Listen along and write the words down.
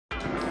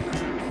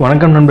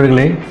வணக்கம்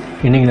நண்பர்களே,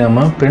 இன்றைக்கி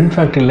நம்ம பிரிண்ட்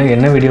ஃபேக்ட்ரியில்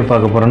என்ன வீடியோ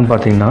பார்க்க போகிறோன்னு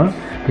பார்த்தீங்கன்னா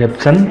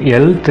Epson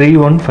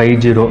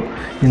L3150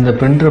 இந்த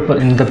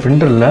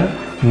பிரிண்டரில்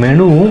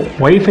மெனுவும்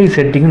வைஃபை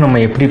செட்டிங்கும்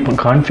நம்ம எப்படி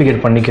கான்ஃபிகர்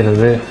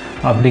பண்ணிக்கிறது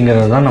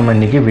அப்படிங்கிறது தான் நம்ம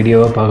இன்றைக்கி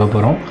வீடியோவை பார்க்க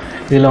போகிறோம்.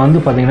 இதில்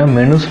வந்து பார்த்திங்கன்னா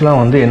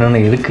மெனுஸ்லாம் வந்து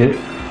என்னென்ன இருக்குது,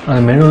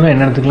 அந்த மெனுலாம்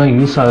என்னத்துக்குலாம்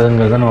யூஸ்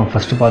ஆகுதுங்கிறத நம்ம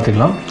ஃபஸ்ட்டு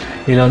பார்த்துக்கலாம்.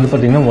 இதில் வந்து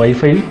பார்த்திங்கன்னா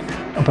வைஃபை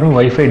அப்புறம்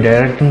வைஃபை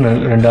டைரக்ட்னு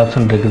ரெண்டு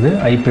ஆப்ஷன் இருக்குது,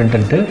 ஐ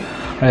பிரிண்ட்டு,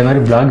 அதே மாதிரி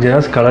பிளாக்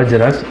ஜெராக்ஸ், கலர்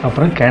ஜெராக்ஸ்,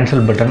 அப்புறம்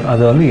கேன்சல் பட்டன்,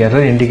 அது வந்து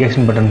எரர்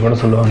இண்டிகேஷன் பட்டன் கூட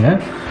சொல்லுவாங்க.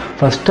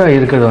 ஃபஸ்ட்டாக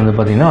இருக்கிறது வந்து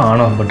பார்த்திங்கன்னா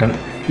ஆன் ஆஃப் பட்டன்.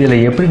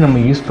 இதில் எப்படி நம்ம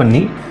யூஸ்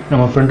பண்ணி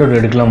நம்ம பிரிண்ட் அவுட்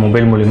எடுக்கலாம்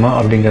மொபைல் மூலிமா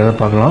அப்படிங்கிறத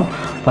பார்க்கலாம்.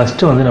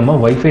 ஃபஸ்ட்டு வந்து நம்ம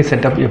வைஃபை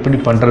செட்டப் எப்படி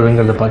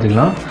பண்ணுறதுங்கிறத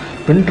பார்த்துக்கலாம்.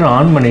 பிரிண்டர்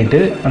ஆன் பண்ணிவிட்டு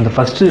அந்த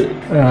ஃபஸ்ட்டு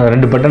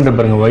ரெண்டு பட்டன்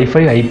இருப்பாருங்க,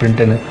 வைஃபை ஐ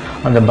பிரிண்ட்டுன்னு,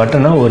 அந்த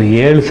பட்டனை ஒரு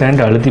 7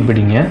 செகண்ட் அழுத்தி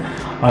பிடிங்க.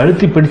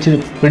 அழுத்தி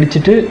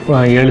பிடிச்சிட்டு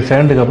 7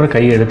 செகண்டுக்கு அப்புறம்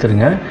கையை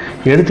எடுத்துருங்க.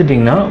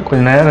 எடுத்துட்டிங்கன்னா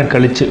கொஞ்சம் நேரம்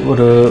கழித்து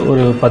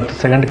ஒரு 10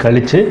 செகண்ட்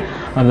கழித்து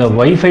அந்த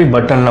வைஃபை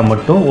பட்டனில்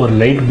மட்டும் ஒரு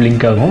லைட்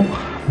பிளிங்க் ஆகும்.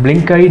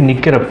 பிளிங்க் ஆகி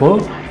நிற்கிறப்போ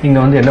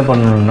நீங்கள் வந்து என்ன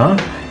பண்ணணுன்னா,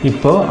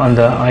 இப்போது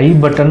அந்த ஐ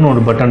பட்டன்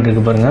ஒரு பட்டன்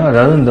இருக்குது பாருங்கள்,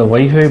 அதாவது இந்த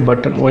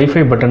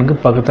வைஃபை பட்டனுக்கு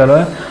பக்கத்தில்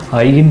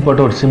ஐன்னு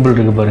போட்டு ஒரு சிம்பிள்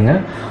இருக்குது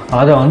பாருங்கள்,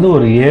 அதை வந்து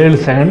ஒரு 7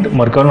 செகண்ட்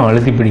மறுக்காலும்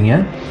அழுத்தி பிடிங்க.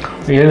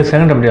 7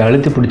 செகண்ட் அப்படி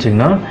அழுத்தி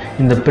பிடிச்சிங்கன்னா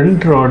இந்த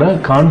பிரிண்டரோட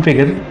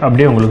கான்ஃபிகர்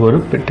அப்படியே உங்களுக்கு ஒரு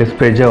டெஸ்ட்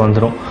பேஜாக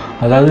வந்துடும்.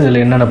 அதாவது இதில்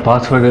என்னென்ன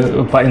பாஸ்வேர்டு,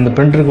 இந்த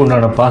பிரிண்டருக்கு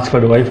உண்டான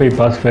பாஸ்வேர்டு, வைஃபை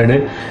பாஸ்வேர்டு,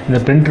 இந்த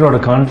பிரிண்டரோட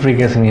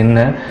கான்ஃபிகரேஷன்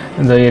என்ன,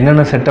 இந்த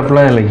என்னென்ன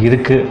செட்டப்லாம் இதில்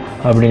இருக்குது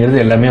அப்படிங்கிறது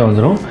எல்லாமே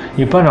வந்துடும்.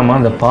 இப்போ நம்ம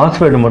அந்த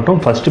பாஸ்வேர்டு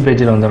மட்டும் ஃபஸ்ட்டு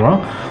பேஜில் வந்துடலாம்.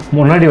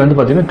 முன்னாடி வந்து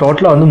பார்த்திங்கன்னா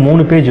டோட்டலாக வந்து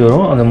 3 பேஜ்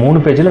வரும். அந்த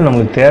 3 பேஜில்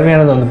நம்மளுக்கு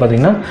தேவையானது வந்து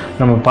பார்த்திங்கன்னா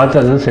நம்ம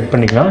பார்த்து அதை செட்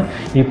பண்ணிக்கலாம்.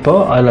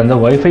 இப்போது அதில் அந்த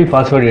வைஃபை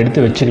பாஸ்வேர்டு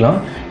எடுத்து வச்சுக்கலாம்.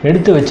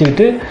 எடுத்து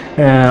வச்சுக்கிட்டு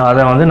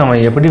அதை வந்து நம்ம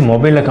எப்படி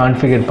மொபைலில்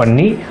கான்ஃபிகர்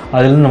பண்ணி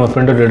அதில் நம்ம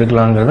பிரிண்ட் அவுட்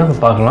எடுக்கலாங்கிறத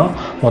பார்க்கலாம்.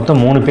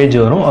 மொத்தம் 3 பேஜ்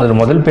வரும். அதில்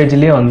முதல்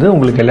பேஜ்லேயே வந்து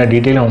உங்களுக்கு எல்லா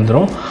டீட்டெயிலும்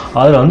வந்துடும்.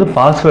 அதில் வந்து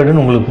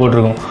பாஸ்வேர்டுன்னு உங்களுக்கு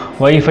போட்டிருக்கும்.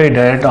 வைஃபை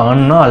டைரக்ட்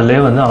ஆன்னா அதிலே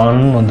வந்து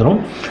ஆன்னு வந்துடும்.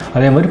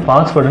 அதே மாதிரி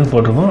பாஸ்வேர்டுன்னு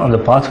போட்டிருக்கோம். அந்த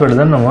பாஸ்வேர்டு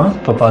தான் நம்ம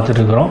இப்போ பார்த்துட்டு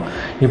இருக்கிறோம்.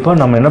 இப்போ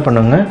நம்ம என்ன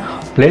பண்ணுங்க,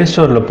 ப்ளே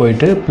ஸ்டோரில்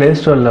போயிட்டு ப்ளே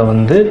ஸ்டோரில்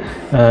வந்து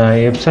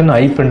Epson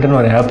ஐ பிரிண்ட்னு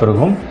ஒரு ஆப்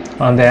இருக்கும்.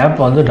 அந்த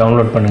ஆப்பை வந்து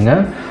டவுன்லோட்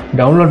பண்ணுங்கள்.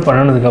 டவுன்லோட்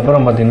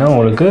பண்ணினதுக்கப்புறம் பார்த்திங்கன்னா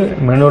உங்களுக்கு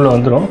மெனுவில்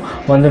வந்துடும்.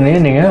 வந்தோடனே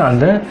நீங்கள்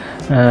அந்த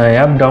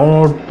ஆப்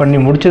டவுன்லோட் பண்ணி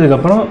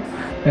முடித்ததுக்கப்புறம்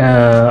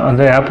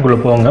அந்த ஆப்புக்குள்ளே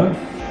போங்க.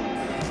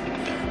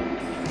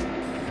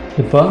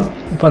 இப்போ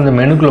அந்த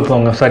மெனுக்குள்ளே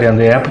போங்க,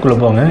 அந்த ஆப்புக்குள்ளே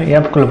போங்க.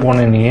 ஆப்புக்குள்ளே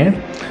போனோடனே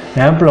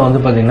ஆப்பில் வந்து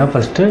பார்த்திங்கன்னா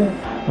ஃபஸ்ட்டு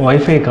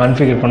வைஃபை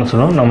கான்ஃபிகர் பண்ண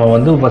சொல்லும். நம்ம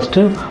வந்து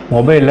ஃபஸ்ட்டு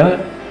மொபைலில்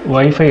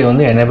வைஃபை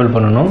வந்து எனேபிள்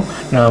பண்ணணும்.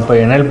 நான் இப்போ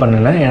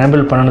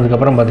எனேபிள்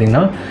பண்ணினதுக்கப்புறம்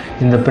பார்த்திங்கன்னா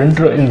இந்த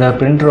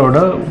பிரிண்டரோட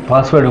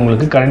பாஸ்வேர்டு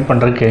உங்களுக்கு கனெக்ட்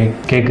பண்ணுறது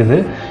கேட்குது.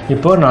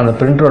 இப்போது நான் அந்த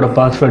பிரிண்டரோட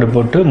பாஸ்வேர்டு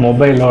போட்டு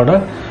மொபைலோட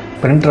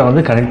பிரிண்டரை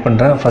வந்து கனெக்ட்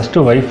பண்ணுறேன்.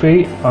 ஃபஸ்ட்டு வைஃபை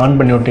ஆன்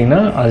பண்ணி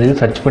விட்டிங்கன்னா அது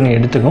சர்ச் பண்ணி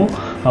எடுத்துக்கும்.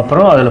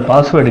 அப்புறம் அதில்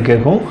பாஸ்வேர்டு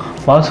கேட்கும்.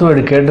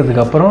 பாஸ்வேர்டு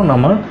கேட்டதுக்கப்புறம்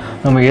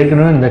நம்ம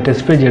ஏற்கனவே இந்த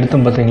டெஸ்ட் பேஜ்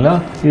எடுத்தோம் பார்த்தீங்களா,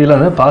 இதில்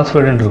வந்து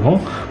பாஸ்வேர்டுன்னு இருக்கும்.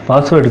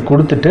 பாஸ்வேர்டு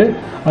கொடுத்துட்டு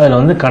அதில்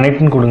வந்து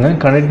கனெக்ட்னு கொடுங்க.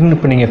 கனெக்ட்னு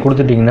இப்போ நீங்கள்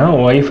கொடுத்துட்டிங்கன்னா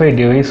வைஃபை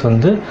டிவைஸ்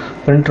வந்து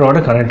பிரிண்டரோட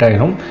கனெக்ட்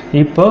ஆகிடும்.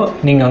 இப்போ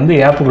நீங்கள் வந்து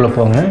ஆப்புக்குள்ளே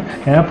போங்க.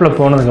 ஆப்பில்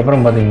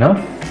போனதுக்கப்புறம் பார்த்திங்கன்னா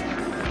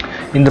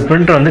இந்த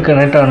பிரிண்டர் வந்து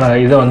கனெக்ட் ஆன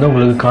இதை வந்து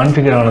உங்களுக்கு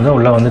கான்ஃபிகர் ஆனதை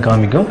உள்ளே வந்து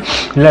காமிக்கும்.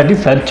 இல்லாட்டி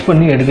சர்ச்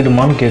பண்ணி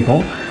எடுக்கணுமான்னு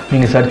கேட்கும்.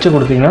 நீங்கள் சர்ச்சு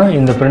கொடுத்தீங்கன்னா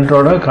இந்த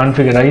பிரிண்டரோட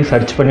கான்ஃபிகர் ஆகி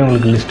சர்ச் பண்ணி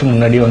உங்களுக்கு லிஸ்ட்டு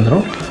முன்னாடியே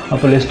வந்துடும்.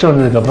 அப்போ லிஸ்ட்டு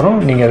வந்ததுக்கப்புறம்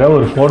நீங்கள் ஏதாவது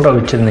ஒரு ஃபோட்டோ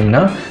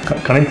வச்சுருந்தீங்கன்னா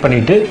கனெக்ட்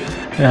பண்ணிவிட்டு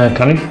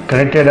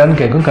கனெக்டடான்னு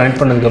கேட்கும். கனெக்ட்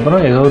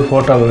பண்ணதுக்கப்புறம் ஏதோ ஒரு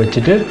ஃபோட்டோவை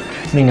வச்சுட்டு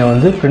நீங்கள்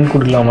வந்து பிரிண்ட்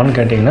கொடுக்கலாமான்னு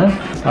கேட்டிங்கன்னா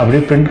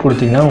அப்படியே பிரிண்ட்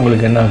கொடுத்தீங்கன்னா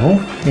உங்களுக்கு என்ன ஆகும்,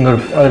 நீங்கள்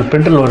அது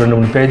பிரிண்டரில் ஒரு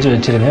 2-3 பேஜ்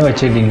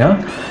வச்சுக்கிட்டிங்கன்னா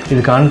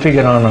இது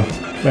கான்ஃபிகர் ஆன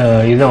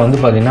இதை வந்து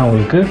பார்த்திங்கன்னா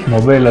உங்களுக்கு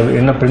மொபைலில்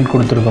என்ன பிரிண்ட்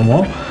கொடுத்துருக்கோமோ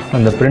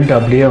அந்த பிரிண்ட்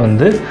அப்படியே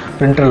வந்து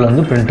பிரிண்டரில்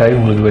வந்து பிரிண்ட் ஆகி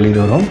உங்களுக்கு வெளியில்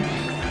வரும்.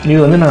 இது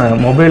வந்து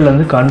நான் மொபைலில்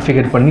வந்து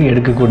கான்ஃபிகர் பண்ணி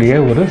எடுக்கக்கூடிய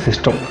ஒரு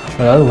சிஸ்டம்.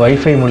 அதாவது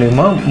வைஃபை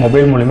மூலிமா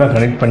மொபைல் மூலிமா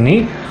கனெக்ட் பண்ணி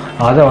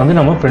அதை வந்து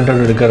நம்ம பிரிண்ட்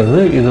அவுட்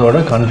எடுக்கிறது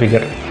இதோட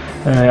கான்ஃபிகர்.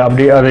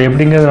 அதை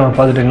எப்படிங்கிறத நம்ம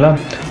பார்த்துட்டிங்களா.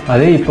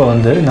 அதே இப்போ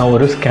வந்து நான்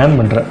ஒரு ஸ்கேன்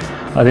பண்ணுறேன்.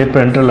 அதே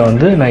பிரிண்டரில்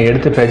வந்து நான்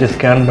எடுத்த பேஜை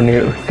ஸ்கேன்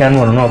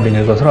பண்ணணும்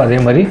அப்படிங்கிறதுக்கோசரம் அதே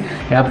மாதிரி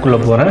ஆப்புக்குள்ளே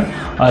போகிறேன்.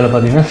 அதில்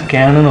பார்த்திங்கன்னா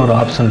ஸ்கேனுன்னு ஒரு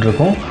ஆப்ஷன்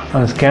இருக்கும்.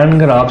 அந்த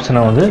ஸ்கேனுங்கிற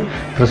ஆப்ஷனை வந்து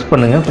ப்ரெஸ்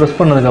பண்ணுங்கள். ப்ரெஸ்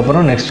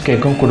பண்ணதுக்கப்புறம் நெக்ஸ்ட்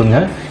கேட்கும் கொடுங்க.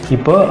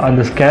 இப்போ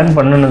அந்த ஸ்கேன்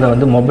பண்ணினதை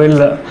வந்து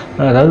மொபைலில்,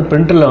 அதாவது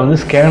பிரிண்டரில் வந்து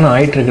ஸ்கேன்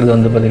ஆகிட்டு இருக்கிறது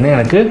வந்து பார்த்திங்கன்னா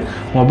எனக்கு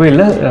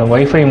மொபைலில்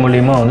வைஃபை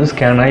மூலிமா வந்து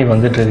ஸ்கேன் ஆகி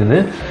வந்துட்டுருக்குது.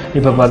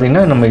 இப்போ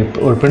பார்த்திங்கன்னா நம்ம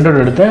ஒரு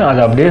பிரிண்டர் எடுத்தேன்,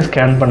 அதை அப்படியே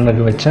ஸ்கேன்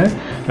பண்ணுறதுக்கு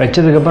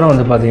வச்சதுக்கப்புறம்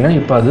வந்து பார்த்திங்கன்னா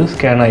இப்போ அது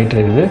ஸ்கேன் ஆகிட்டு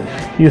இருக்குது.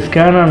 இது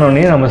ஸ்கேன்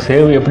ஆனோடனே நம்ம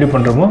சேவ் எப்படி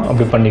பண்ணுறோமோ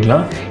அப்படி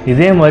பண்ணிக்கலாம்.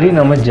 இதே மாதிரி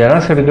நம்ம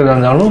ஜெராக்ஸ் எடுக்கிறதா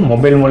இருந்தாலும்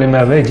மொபைல்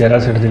மூலியமாகவே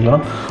ஜெராக்ஸ்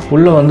எடுத்துக்கலாம்.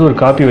 உள்ளே வந்து ஒரு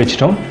காப்பி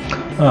வச்சிட்டோம்.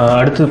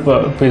 அடுத்து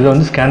இப்போ இதை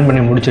வந்து ஸ்கேன்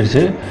பண்ணி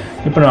முடிச்சிடுச்சு.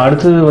 இப்போ நான்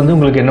அடுத்தது வந்து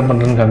உங்களுக்கு என்ன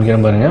பண்ணுறேன்னு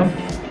காமிக்கிறேன் பாருங்கள்.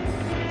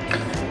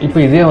 இப்போ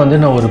இதே வந்து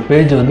நான் ஒரு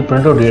பேஜ் வந்து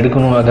பிரிண்ட் அவுட்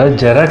எடுக்கணும், அதாவது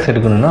ஜெராக்ஸ்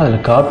எடுக்கணும்னா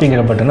அதில்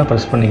காப்பிங்கிற பட்டனை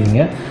ப்ரெஸ்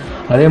பண்ணிக்கிங்க.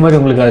 அதே மாதிரி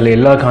உங்களுக்கு அதில்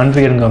எல்லா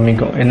கான்ஃபிகரும்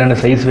காமிக்கும். என்னென்ன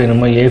சைஸ்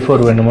வேணுமோ,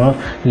 A4 வேணுமோ,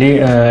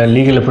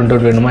 லீகல் பிரிண்ட்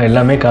அவுட் வேணுமோ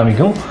எல்லாமே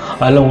காமிக்கும்.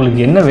 அதில்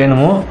உங்களுக்கு என்ன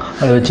வேணுமோ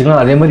அதை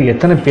வச்சுக்கலாம். அதே மாதிரி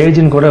எத்தனை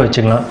பேஜுன்னு கூட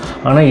வச்சுக்கலாம்.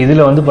 ஆனால்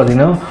இதில் வந்து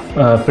பார்த்திங்கன்னா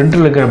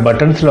பிரிண்டரில் இருக்கிற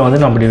பட்டன்ஸில் வந்து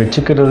நம்ம அப்படி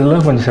வச்சுக்கிறதுல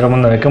கொஞ்சம்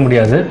சிரமம் தான், வைக்க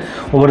முடியாது,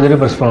 ஒவ்வொரு தடவை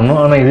ப்ரெஸ் பண்ணணும்.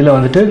 ஆனால் இதில்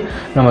வந்துட்டு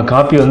நம்ம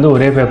காப்பி வந்து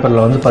ஒரே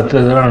பேப்பரில் வந்து 10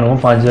 தடவை வேணுமோ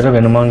 5 தடவை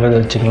வேணுமாங்கிறத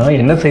வச்சுக்கலாம்.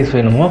 என்ன சைஸ்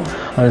வேணுமோ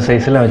அந்த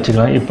சைஸெல்லாம்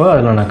வச்சுக்கலாம். இப்போ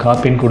அதில் நான்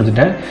காப்பின்னு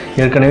கொடுத்துட்டேன்.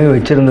 ஏற்கனவே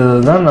வச்சுருந்தது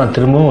தான் நான்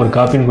திரும்பவும் ஒரு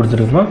காப்பின்னு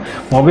கொடுத்துருக்கேன்.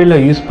 மொபைலில்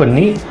யூஸ்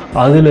பண்ணி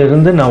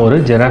அதிலிருந்து நான் ஒரு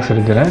ஜெராக்ஸ்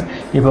எடுக்கிறேன்.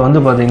 இப்போ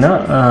வந்து பார்த்திங்கன்னா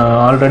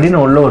ஆல்ரெடி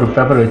நான் உள்ள ஒரு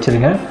பேப்பர்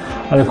வச்சுருக்கேன்.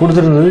 அதை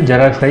கொடுத்துருந்தது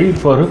ஜெராக்ஸ் ஆகி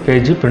இப்போ ஒரு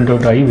பேஜ் பிரிண்ட்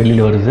அவுட் ஆகி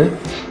வெளியில் வருது.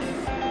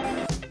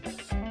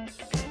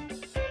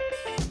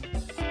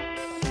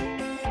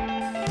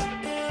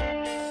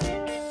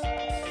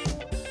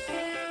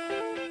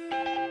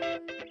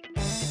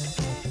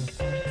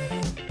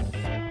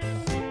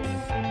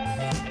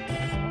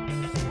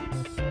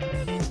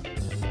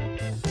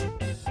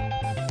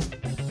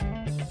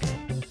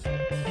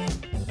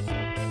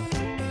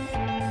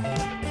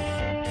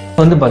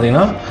 வந்து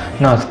பார்த்திங்கன்னா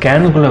நான்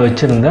ஸ்கேனுக்குள்ளே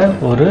வச்சுருந்த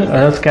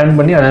அதாவது ஸ்கேன்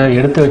பண்ணி அதை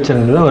எடுத்து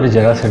வச்சுருந்ததை ஒரு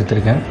ஜெராக்ஸ்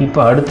எடுத்திருக்கேன். இப்போ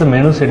அடுத்த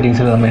மெனு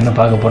செட்டிங்ஸில் நம்ம என்ன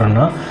பார்க்க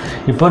போகிறோம்னா,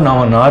 இப்போ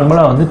நம்ம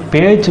நார்மலாக வந்து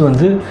பேஜ்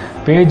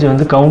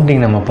வந்து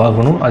கவுண்டிங் நம்ம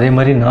பார்க்கணும். அதே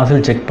மாதிரி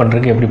நாசில் செக்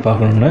பண்ணுறதுக்கு எப்படி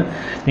பார்க்கணுன்னு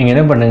நீங்கள்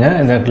என்ன பண்ணுங்கள்,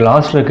 இந்த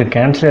லாஸ்ட்டில் இருக்க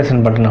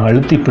கேன்சலேஷன் பட்டனை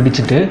அழுத்தி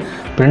பிடிச்சிட்டு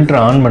பிரிண்டரை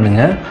ஆன்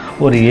பண்ணுங்கள்.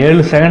 ஒரு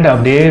 7 செகண்ட்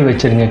அப்படியே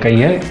வச்சுருங்க,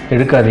 கையை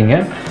எடுக்காதீங்க.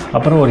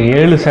 அப்புறம் ஒரு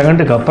 7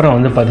 செகண்டுக்கு அப்புறம்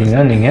வந்து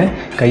பார்த்திங்கன்னா நீங்கள்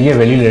கையை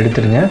வெளியில்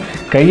எடுத்துடுங்க.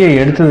 கையை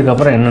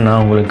எடுத்ததுக்கப்புறம் என்னென்னா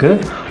உங்களுக்கு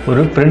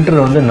ஒரு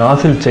பிரிண்டர் வந்து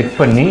நாசில் செக்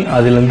பண்ணி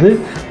அதுலேருந்து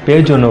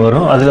பேஜ் ஒன்று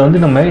வரும். அதில்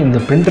வந்து நம்ம இந்த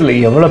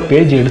பிரிண்டரில் எவ்வளோ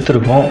பேஜ்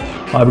எடுத்திருக்கோம்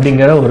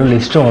அப்படிங்கிற ஒரு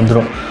லிஸ்ட்டும்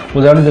வந்துடும்.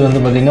 உதாரணத்துக்கு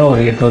வந்து பார்த்திங்கன்னா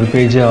ஒரு 800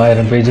 பேஜ்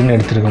 1000 பேஜுன்னு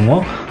எடுத்துருக்கோமோ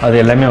அது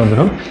எல்லாமே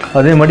வந்துடும்.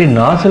 அதே மாதிரி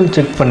நாசில்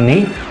செக் பண்ணி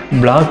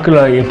பிளாக்கில்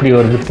எப்படி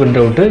வருது பிரிண்ட்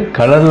அவுட்டு,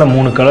 கலரில்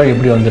 3 கலர்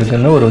எப்படி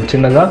வந்திருக்குன்னு ஒரு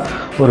சின்னதாக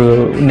ஒரு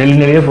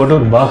நெல்லியாக போட்டு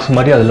ஒரு பாக்ஸ்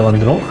மாதிரி அதில்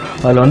வந்துடும்.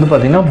 அதில் வந்து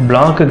பார்த்திங்கன்னா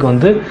பிளாக்குக்கு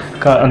வந்து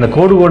அந்த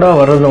கோடாக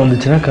வர்றது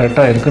வந்துச்சுன்னா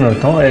கரெக்டாக இருக்குதுன்னு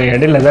அர்த்தம்.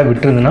 இடையில எதாவது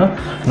விட்டுருந்துன்னா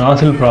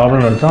நாசில்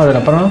ப்ராப்ளம்னு அர்த்தம்.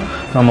 அதுக்கப்புறம்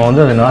நம்ம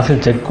வந்து அந்த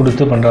நாசில் செக்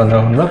கொடுத்து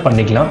பண்ணுறதா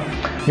பண்ணிக்கலாம்.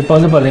 இப்போ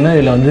வந்து பார்த்திங்கன்னா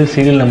இதில் வந்து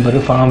சீரியல் நம்பரு,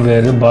 ஃபார்ம்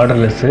வேறு,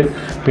 பார்டர்லெஸ்ஸு,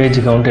 பேஜ்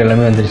கவுண்ட்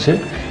எல்லாமே வந்துருச்சு.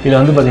 இதில்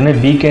வந்து பார்த்திங்கன்னா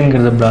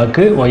பிகேங்கிறது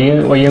பிளாக்கு,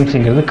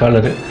 ஒய்எம்சிங்கிறது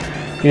கலரு.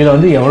 இதில்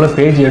வந்து எவ்வளோ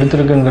பேஜ்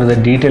எடுத்துருக்குங்கிறத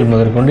டீட்டெயில்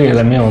முதற்கொண்டு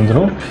எல்லாமே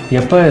வந்துடும்.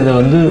 எப்போ இதை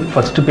வந்து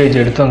ஃபஸ்ட்டு பேஜ்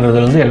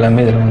எடுத்தோங்கிறதுல வந்து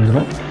எல்லாமே இதில்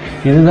வந்துடும்.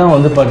 இதுதான்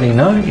வந்து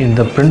பார்த்திங்கன்னா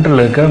இந்த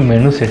பிரிண்டரில் இருக்கிற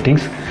மெனு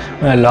செட்டிங்ஸ்.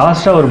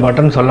 லாஸ்ட்டாக ஒரு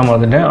பட்டன் சொல்ல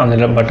மாதிரிட்டேன்.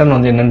 அந்த பட்டன்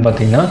வந்து என்னென்னு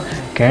பார்த்தீங்கன்னா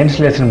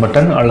கேன்சலேஷன்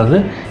பட்டன் அல்லது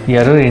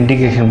எரர்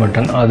இண்டிகேஷன்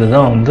பட்டன்.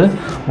 அதுதான் வந்து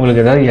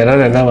உங்களுக்கு எதாவது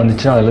எரர்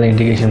வந்துச்சுன்னா அதில் தான்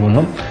இண்டிகேஷன்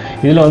பண்ணும்.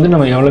 இதில் வந்து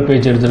நம்ம எவ்வளோ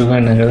பேஜ் எடுத்துருக்கோம்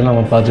என்னங்கிறத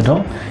நம்ம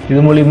பார்த்துட்டோம். இது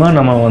மூலிமா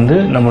நம்ம வந்து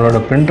நம்மளோட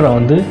பிரிண்டரை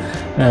வந்து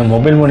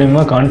மொபைல்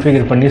மூலிமா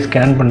கான்ஃபிகர் பண்ணி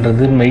ஸ்கேன்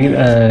பண்ணுறது, மெயில்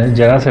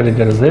ஜெராக்ஸ்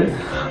எடுக்கிறது,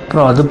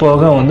 அப்புறம் அது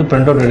போக வந்து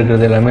பிரிண்ட் அவுட்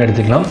எடுக்கிறது எல்லாமே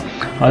எடுத்துக்கலாம்.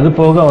 அது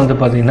போக வந்து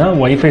பார்த்திங்கன்னா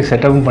வைஃபை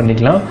செட்டப்பும்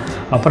பண்ணிக்கலாம்.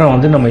 அப்புறம்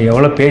வந்து நம்ம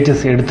எவ்வளோ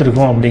பேஜஸ்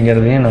எடுத்துருக்கோம்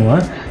அப்படிங்கிறதையும் நம்ம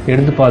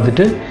எடுத்து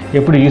பார்த்துட்டு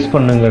எப்படி யூஸ்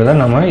பண்ணுங்கிறத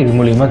நம்ம இது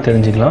மூலிமா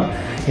தெரிஞ்சுக்கலாம்.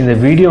 இந்த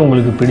வீடியோ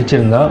உங்களுக்கு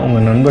பிடிச்சிருந்தால்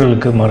உங்கள்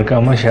நண்பர்களுக்கு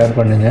மறக்காமல் ஷேர்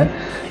பண்ணுங்கள்.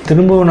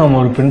 திரும்பவும் நம்ம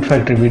ஒரு பிரிண்ட்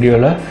ஃபேக்ட்ரி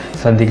வீடியோவில்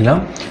சந்திக்கலாம்.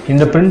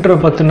 இந்த பிரிண்டரை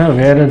பற்றின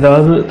வேறு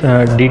ஏதாவது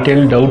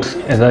டீட்டெயில் டவுட்ஸ்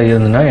எதாவது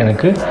இருந்ததுன்னா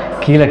எனக்கு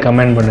கீழே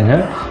கமெண்ட்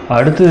பண்ணுங்கள்.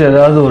 அடுத்து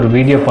ஏதாவது ஒரு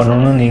வீடியோ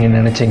பண்ணணும்னு நீங்கள்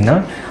நினச்சிங்கன்னா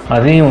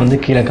அதையும் வந்து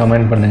கீழே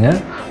கமெண்ட் பண்ணுங்கள்.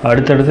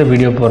 அடுத்தடுத்த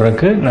வீடியோ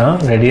போடுறதுக்கு நான்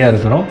ரெடியாக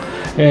இருக்கிறோம்.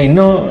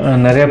 இன்னும்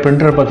நிறையா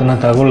பிரிண்டரை பற்றின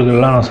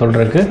தகவல்கள்லாம் நான்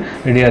சொல்கிறதுக்கு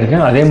ரெடியாக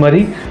இருக்கேன். அதே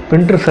மாதிரி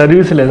பிரிண்டர்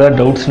சர்வீஸில் ஏதாவது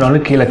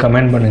டவுட்ஸ்னாலும் கீழே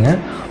கமெண்ட் பண்ணுங்கள்.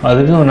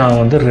 அதுக்கும்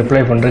நான் வந்து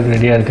ரிப்ளை பண்ணுறதுக்கு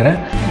ரெடியாக இருக்கிறேன்.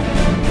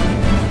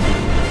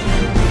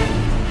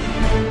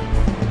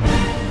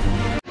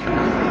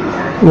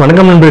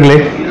 வணக்கம் நண்பர்களே.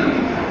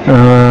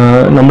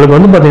 நம்மளுக்கு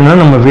வந்து பார்த்திங்கன்னா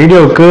நம்ம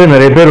வீடியோவுக்கு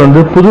நிறைய பேர் வந்து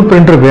புது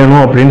பிரிண்டர்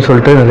வேணும் அப்படின்னு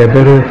சொல்லிட்டு நிறைய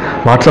பேர்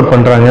வாட்ஸ்அப்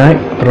பண்ணுறாங்க,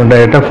 அப்புறம்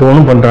டைரெக்டாக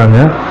ஃபோனும் பண்ணுறாங்க.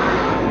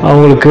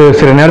 அவங்களுக்கு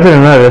சில நேரத்தில்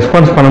என்ன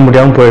ரெஸ்பான்ஸ் பண்ண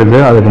முடியாமல் போயிடுது.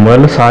 அதுக்கு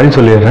முதல்ல சாரி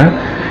சொல்லிடுறேன்.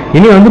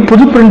 இனி வந்து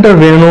புது பிரிண்டர்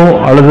வேணும்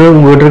அல்லது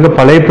உங்கள்கிட்ட இருக்க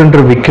பழைய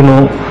பிரிண்டர்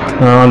விற்கணும்,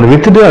 அந்த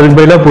விற்றுட்டு அதுக்கு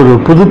பதிலாக ஒரு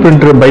புது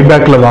பிரிண்டர்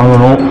பைபேக்கில்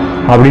வாங்கணும்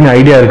அப்படின்னு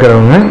ஐடியா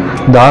இருக்கிறவங்க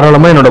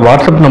தாராளமாக என்னோடய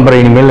வாட்ஸ்அப் நம்பரை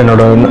இனிமேல்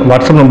என்னோடய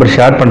வாட்ஸ்அப் நம்பர்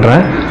ஷேர்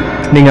பண்ணுறேன்.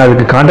 நீங்கள்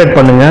அதுக்கு கான்டாக்ட்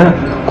பண்ணுங்கள்,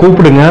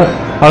 கூப்பிடுங்க,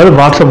 அது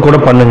வாட்ஸ்அப் கூட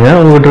பண்ணுங்கள்.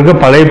 உங்கள்கிட்ட இருக்க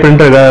பழைய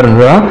பிரிண்டர் ஏதாவது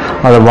இருந்தால்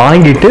அதை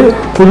வாங்கிட்டு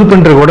புது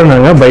பிரிண்டர் கூட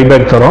நாங்கள்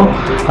பைபேக் தரோம்.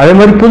 அதே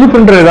மாதிரி புது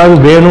பிரிண்டர் ஏதாவது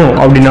வேணும்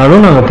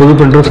அப்படின்னாலும் நாங்கள் புது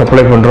பிரிண்டரும்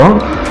சப்ளை பண்ணுறோம்.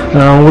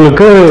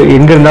 உங்களுக்கு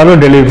எங்கே இருந்தாலும்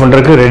டெலிவரி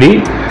பண்ணுறதுக்கு ரெடி.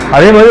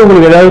 அதே மாதிரி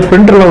உங்களுக்கு ஏதாவது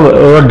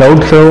பிரிண்டரில்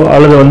டவுட்ஸோ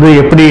அல்லது வந்து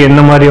எப்படி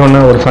என்ன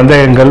மாதிரியான ஒரு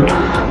சந்தேகங்கள்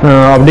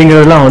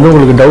அப்படிங்கிறதுலாம் வந்து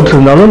உங்களுக்கு டவுட்ஸ்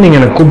இருந்தாலும் நீங்கள்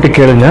எனக்கு கூப்பிட்டு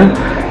கேளுங்க.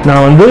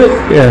 நான் வந்து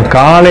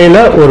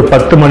காலையில் ஒரு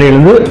 10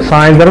 மணிலேருந்து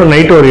சாயந்தரம்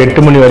நைட்டு ஒரு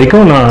 8 மணி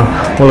வரைக்கும் நான்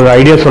உங்களுக்கு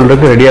ஐடியா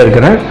சொல்கிறதுக்கு ரெடியாக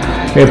இருக்கிறேன்.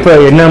 எப்போ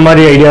என்ன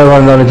மாதிரி ஐடியாவாக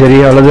இருந்தாலும் சரி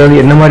அல்லது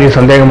என்ன மாதிரி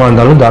சந்தேகமாக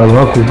இருந்தாலும்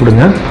தாராளமாக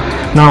கூப்பிடுங்க.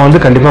 நான் வந்து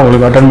கண்டிப்பாக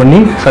உங்களுக்கு அட்டன் பண்ணி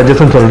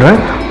சஜஷன் சொல்கிறேன்.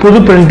 புது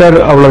பிரிண்டர்,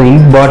 அவ்வளோ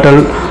இங்க்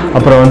பாட்டில்,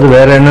 அப்புறம் வந்து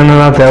வேறு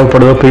என்னென்னலாம்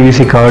தேவைப்படுதோ,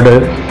 பிவிசி கார்டு,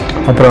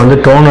 அப்புறம் வந்து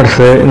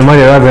டோனர்ஸு, இந்த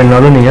மாதிரி எதாவது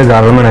வேணுனாலும் நீங்கள்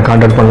தாராளமாக என்னை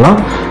கான்டாக்ட் பண்ணலாம்.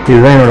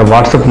 இதுதான் என்னோடய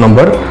வாட்ஸ்அப்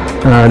நம்பர்.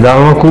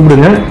 தாராளமாக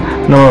கூப்பிடுங்க.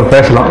 நம்ம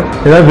பேசலாம்.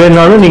 ஏதாவது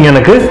வேணுனாலும் நீங்கள்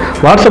எனக்கு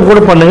வாட்ஸ்அப்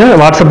கூட பண்ணுங்கள்,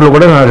 வாட்ஸ்அப்பில்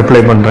கூட நான்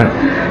ரிப்ளை பண்ணுறேன்.